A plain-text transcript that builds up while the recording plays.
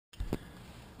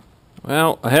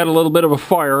Well, I had a little bit of a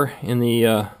fire in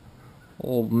the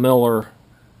old Miller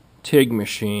Tig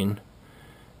machine.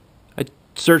 I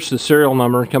searched the serial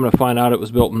number and come to find out it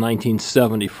was built in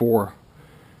 1974.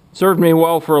 It served me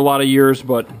well for a lot of years,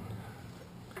 but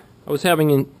I was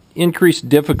having an increased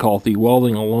difficulty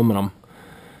welding aluminum,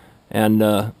 and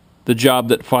the job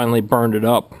that finally burned it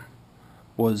up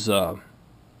was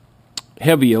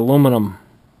heavy aluminum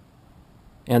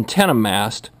antenna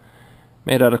mast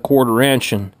made out of 1/4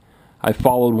 inch, and I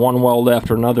followed one weld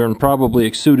after another and probably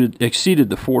exceeded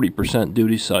the 40%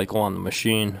 duty cycle on the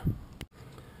machine.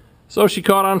 So she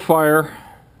caught on fire,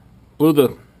 blew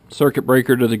the circuit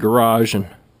breaker to the garage, and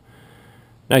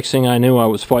next thing I knew I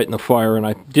was fighting the fire, and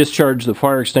I discharged the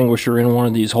fire extinguisher in one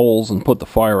of these holes and put the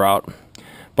fire out.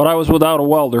 But I was without a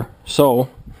welder, so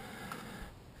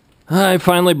I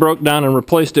finally broke down and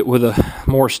replaced it with a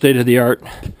more state-of-the-art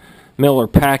Miller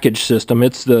package system.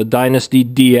 It's the Dynasty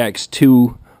DX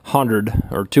 200,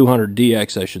 or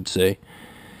 200DX I should say.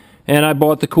 And I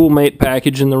bought the Coolmate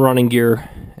package and the running gear,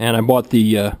 and I bought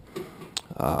the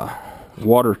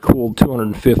water-cooled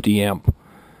 250 amp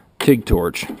Tig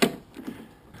Torch.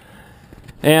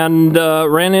 And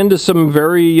ran into some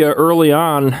very early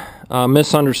on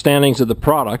misunderstandings of the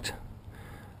product.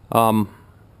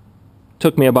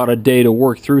 Took me about a day to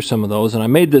work through some of those, and I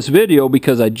made this video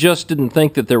because I just didn't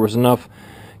think that there was enough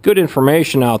good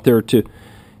information out there to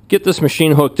get this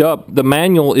machine hooked up. The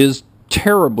manual is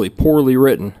terribly poorly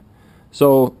written.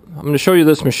 So I'm going to show you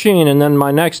this machine, and then my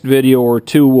next video or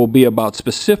two will be about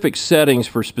specific settings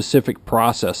for specific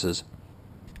processes.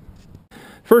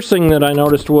 First thing that I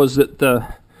noticed was that the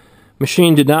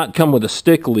machine did not come with a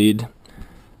stick lead.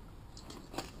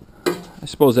 I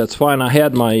suppose that's fine. I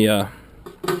had my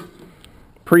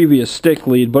previous stick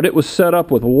lead, but it was set up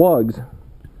with lugs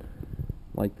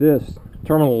like this,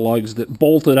 terminal lugs that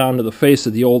bolted onto the face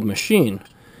of the old machine.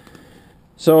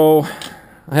 So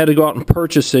I had to go out and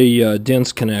purchase a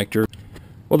DINS connector.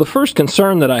 Well, the first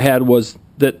concern that I had was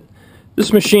that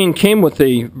this machine came with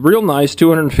a real nice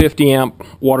 250 amp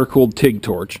water-cooled Tig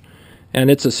Torch,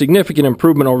 and it's a significant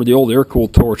improvement over the old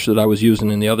air-cooled torch that I was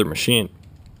using in the other machine.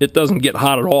 It doesn't get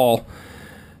hot at all.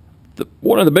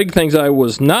 One of the big things I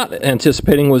was not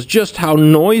anticipating was just how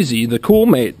noisy the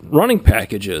Coolmate running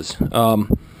package is.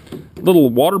 Little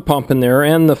water pump in there,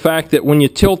 and the fact that when you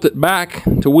tilt it back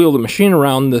to wheel the machine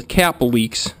around, the cap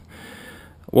leaks.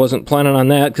 Wasn't planning on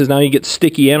that, because now you get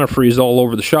sticky antifreeze all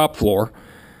over the shop floor.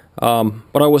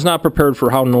 But I was not prepared for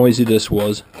how noisy this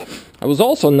was. I was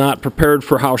also not prepared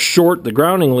for how short the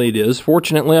grounding lead is.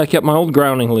 Fortunately, I kept my old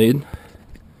grounding lead.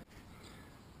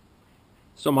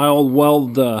 So my old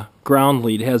weld ground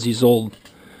lead has these old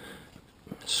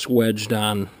swedged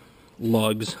on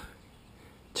lugs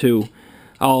too.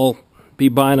 I'll be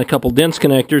buying a couple DINS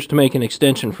connectors to make an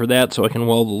extension for that, so I can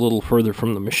weld a little further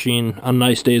from the machine. On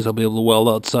nice days I'll be able to weld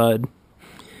outside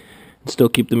and still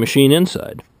keep the machine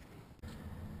inside.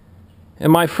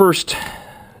 And my first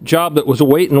job that was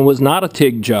waiting was not a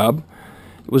TIG job.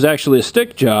 It was actually a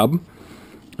stick job,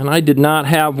 and I did not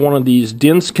have one of these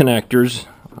DINS connectors.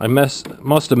 I must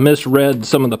have misread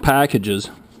some of the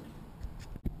packages.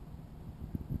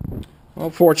 Well,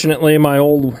 fortunately my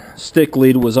old stick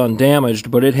lead was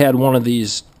undamaged, but it had one of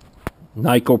these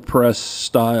Nycopress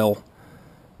style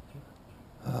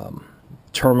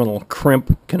terminal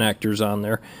crimp connectors on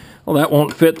there. Well, that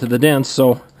won't fit to the DINS,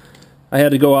 so I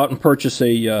had to go out and purchase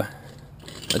a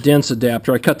DINS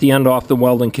adapter. I cut the end off the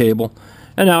welding cable,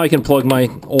 and now I can plug my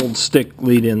old stick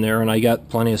lead in there, and I got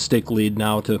plenty of stick lead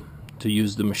now to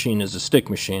use the machine as a stick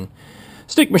machine.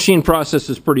 Stick machine process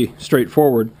is pretty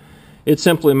straightforward. It's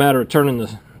simply a matter of turning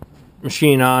the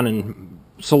machine on and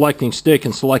selecting stick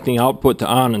and selecting output to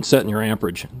on and setting your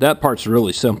amperage. That part's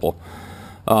really simple.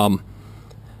 The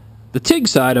TIG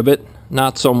side of it,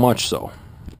 not so much so.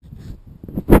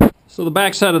 So the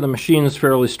back side of the machine is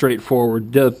fairly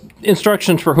straightforward. The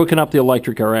instructions for hooking up the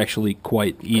electric are actually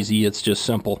quite easy. It's just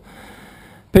simple.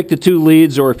 Pick the 2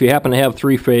 leads, or if you happen to have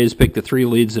 3-phase, pick the 3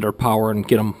 leads that are power and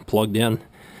get them plugged in.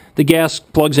 The gas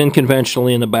plugs in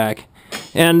conventionally in the back.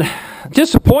 And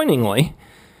disappointingly,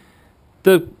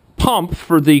 the pump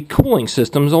for the cooling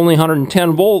system is only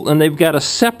 110 volt, and they've got a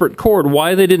separate cord.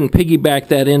 Why they didn't piggyback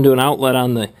that into an outlet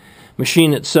on the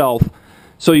machine itself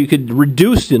so you could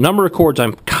reduce the number of cords.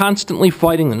 I'm constantly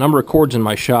fighting the number of cords in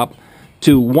my shop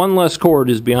to one less cord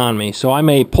is beyond me. So I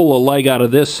may pull a leg out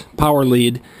of this power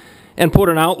lead and put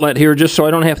an outlet here just so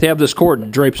I don't have to have this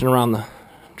cord draped around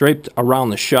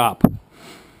the shop.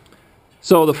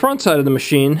 So the front side of the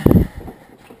machine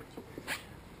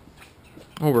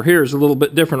over here is a little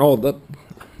bit different. Oh,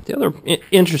 the other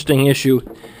interesting issue,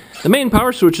 the main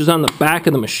power switch is on the back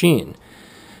of the machine.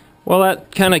 Well,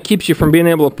 that kind of keeps you from being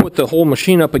able to put the whole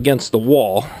machine up against the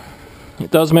wall. It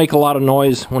does make a lot of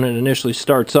noise when it initially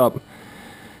starts up,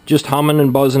 just humming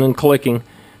and buzzing and clicking.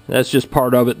 That's just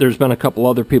part of it. There's been a couple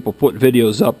other people put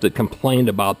videos up that complained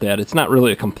about that. It's not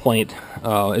really a complaint.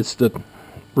 It's the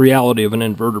reality of an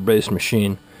inverter-based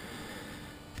machine.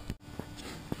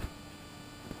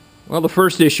 Well, the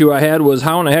first issue I had was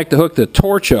how in the heck to hook the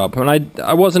torch up. And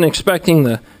I wasn't expecting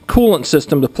the coolant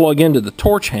system to plug into the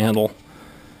torch handle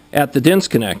at the DINS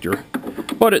connector,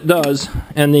 but it does.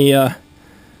 And the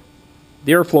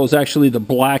airflow is actually the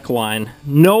black line.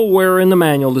 Nowhere in the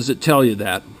manual does it tell you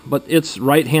that, but it's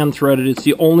right-hand threaded. It's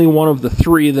the only one of the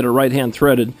three that are right-hand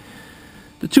threaded.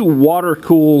 The two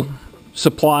water-cool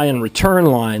supply and return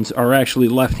lines are actually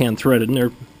left-hand threaded, and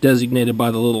they're designated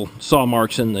by the little saw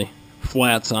marks in the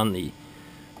flats on the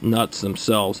nuts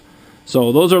themselves.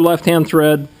 So those are left-hand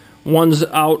thread. One's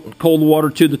out cold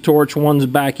water to the torch, one's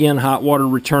back in hot water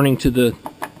returning to the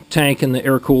tank and the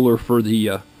air cooler for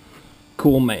the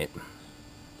CoolMate.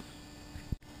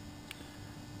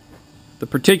 The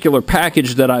particular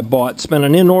package that I bought spent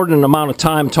an inordinate amount of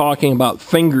time talking about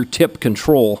fingertip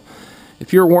control.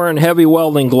 If you're wearing heavy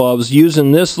welding gloves,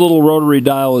 using this little rotary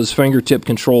dial as fingertip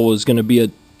control is going to be a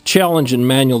challenge in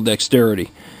manual dexterity.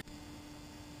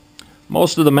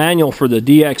 Most of the manual for the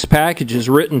DX package is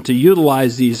written to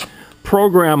utilize these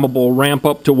programmable ramp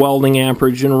up to welding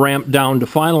amperage and ramp down to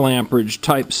final amperage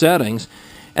type settings,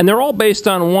 and they're all based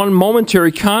on one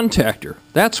momentary contactor.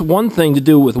 That's one thing to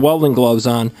do with welding gloves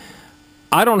on.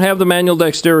 I don't have the manual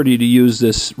dexterity to use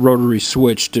this rotary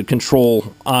switch to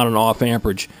control on and off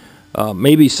amperage.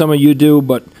 Maybe some of you do,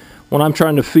 but when I'm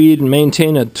trying to feed and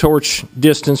maintain a torch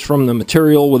distance from the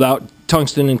material without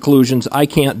tungsten inclusions, I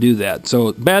can't do that.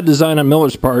 So bad design on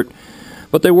Miller's part,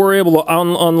 but they were able to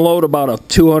unload about a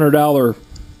 $200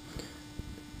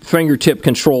 fingertip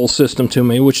control system to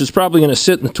me, which is probably going to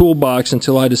sit in the toolbox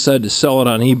until I decide to sell it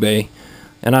on eBay,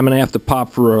 and I'm going to have to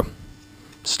pop for a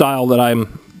style that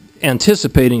I'm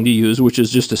anticipating to use, which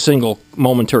is just a single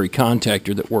momentary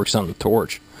contactor that works on the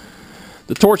torch.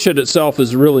 The torch head itself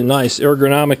is really nice.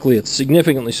 Ergonomically, it's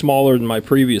significantly smaller than my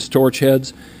previous torch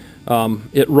heads.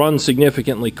 It runs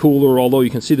significantly cooler, although you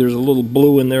can see there's a little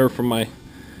blue in there from my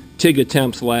TIG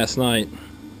attempts last night.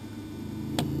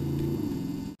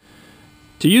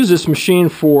 To use this machine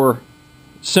for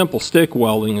simple stick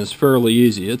welding is fairly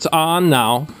easy. It's on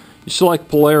now. You select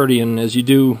polarity, and as you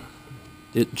do,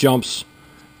 it jumps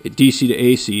DC to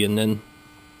AC, and then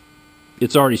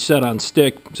it's already set on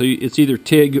stick, so it's either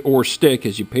TIG or stick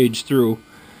as you page through.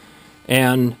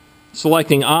 And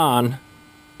selecting on,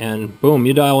 and boom,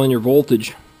 you dial in your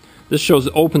voltage. This shows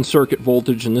open circuit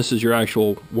voltage, and this is your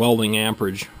actual welding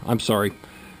amperage. I'm sorry,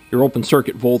 your open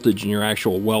circuit voltage and your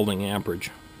actual welding amperage.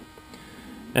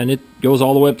 And it goes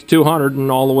all the way up to 200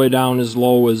 and all the way down as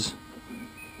low as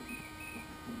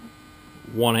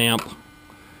 1 amp.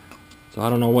 So I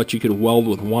don't know what you could weld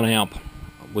with 1 amp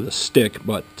with a stick,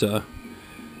 but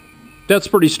that's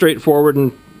pretty straightforward.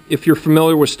 And if you're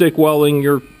familiar with stick welding,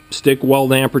 your stick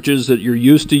weld amperages that you're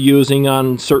used to using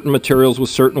on certain materials with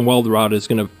certain weld rod is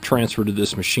going to transfer to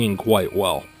this machine quite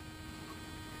well.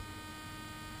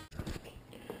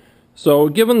 So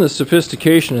given the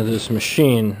sophistication of this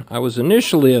machine, I was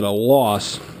initially at a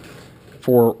loss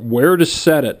for where to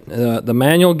set it. The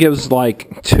manual gives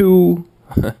like 2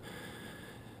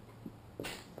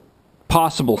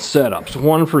 possible setups,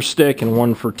 one for stick and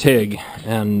one for TIG,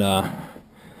 and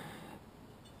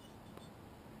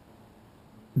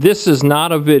this is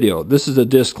not a video. This is a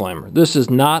disclaimer. This is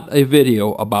not a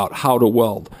video about how to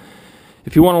weld.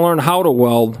 If you want to learn how to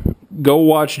weld, go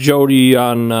watch Jody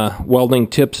on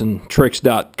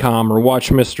weldingtipsandtricks.com, or watch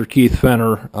Mr. Keith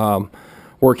Fenner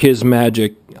work his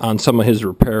magic on some of his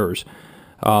repairs.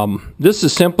 This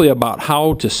is simply about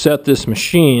how to set this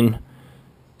machine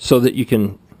so that you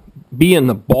can be in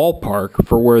the ballpark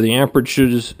for where the amperage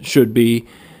should be,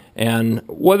 and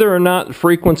whether or not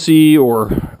frequency or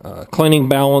cleaning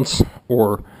balance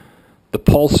or the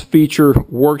pulse feature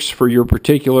works for your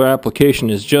particular application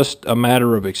is just a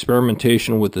matter of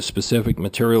experimentation with the specific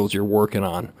materials you're working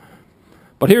on.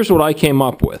 But here's what I came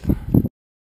up with.